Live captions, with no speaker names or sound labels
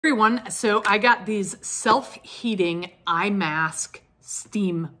Everyone, so I got these self-heating eye mask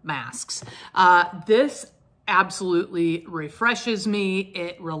steam masks. This absolutely refreshes me,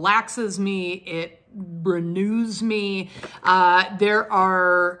 it relaxes me, it renews me. There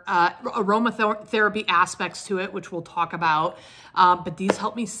are aromatherapy aspects to it, which we'll talk about, but these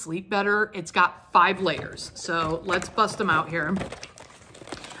help me sleep better. It's got 5 layers, so let's bust them out here. And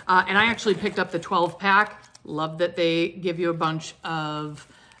I actually picked up the 12-pack. Love that they give you a bunch of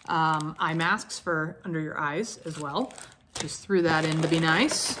eye masks for under your eyes as well. Just threw that in to be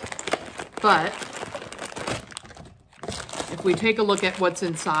nice. But if we take a look at what's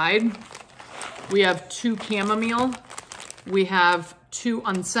inside, we have 2 chamomile, we have 2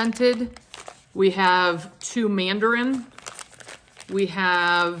 unscented, we have 2 mandarin, we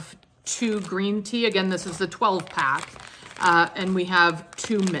have 2 green tea. Again, this is the 12-pack, and we have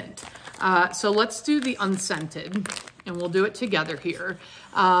 2 mint. So let's do the unscented, and we'll do it together here.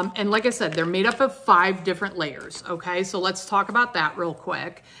 And like I said, they're made up of 5 different layers, okay? So let's talk about that real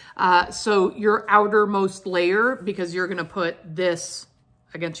quick. So your outermost layer, because you're gonna put this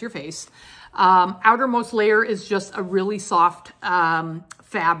against your face, outermost layer is just a really soft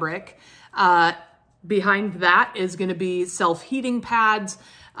fabric. Behind that is gonna be self-heating pads.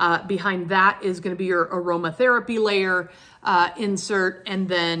 Behind that is going to be your aromatherapy layer insert. And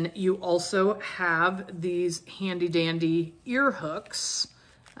then you also have these handy dandy ear hooks,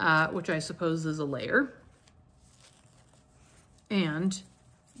 which I suppose is a layer. And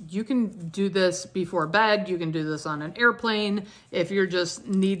you can do this before bed. You can do this on an airplane. If you're just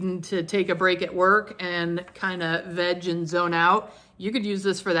needing to take a break at work and kind of veg and zone out, you could use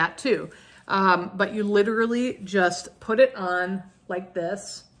this for that too. But you literally just put it on like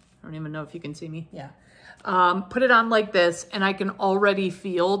this. I don't even know if you can see me. Yeah. Put it on like this, and I can already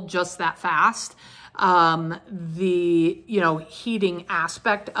feel just that fast the, heating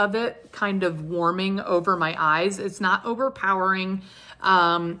aspect of it kind of warming over my eyes. It's not overpowering.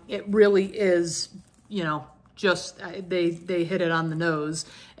 It really is, just they hit it on the nose,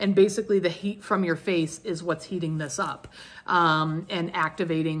 and basically the heat from your face is what's heating this up and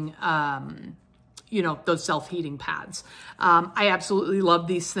activating those self-heating pads. I absolutely love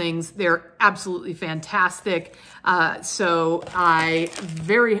these things. They're absolutely fantastic. So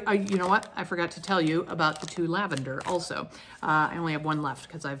you know what? I forgot to tell you about the 2 lavender also. I only have 1 left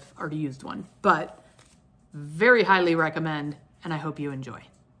because I've already used one, but very highly recommend, and I hope you enjoy.